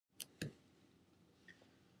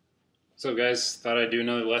So guys, thought I'd do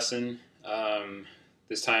another lesson.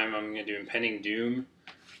 This time I'm going to do Impending Doom,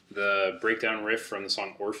 the breakdown riff from the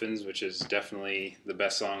song Orphans, which is definitely the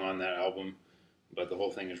best song on that album, but the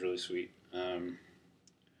whole thing is really sweet.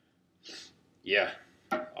 Yeah,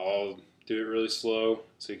 I'll do it really slow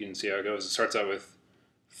so you can see how it goes. It starts out with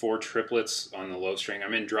 4 triplets on the low string.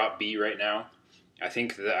 I'm in drop B right now. I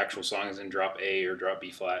think the actual song is in drop A or drop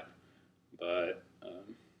B flat, but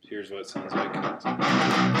here's what it sounds like.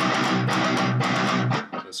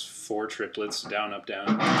 Just 4 triplets, down, up, down.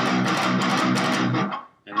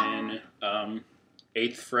 And then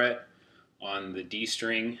 8th fret on the D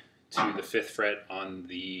string to the 5th fret on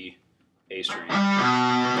the A string.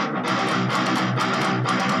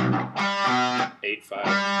 8, 5.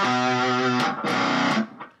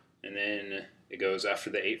 And then it goes after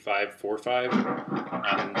the 8, 5, 4, 5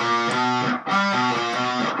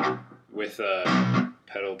 with a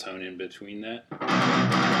pedal tone in between that.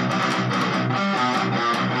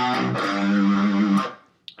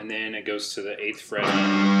 And then it goes to the 8th fret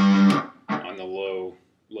on the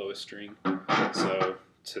lowest string. So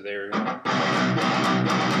to there.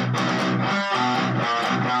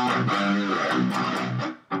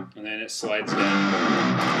 And then it slides down.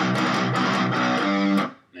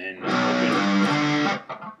 And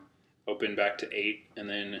open back to 8, and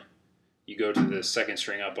then you go to the 2nd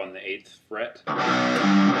string up on the 8th fret.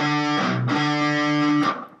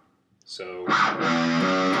 So,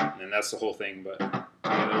 and that's the whole thing, but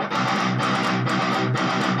together.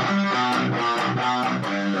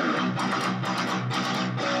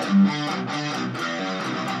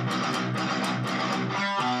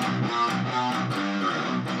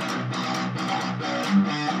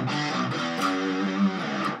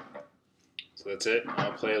 So that's it.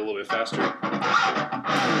 I'll play it a little bit faster.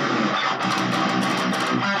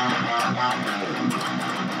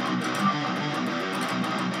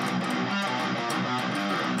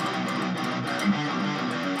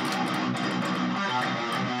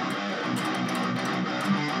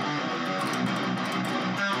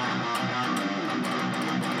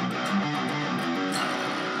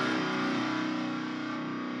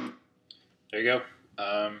 There you go.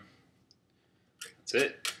 That's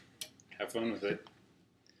it. Have fun with it.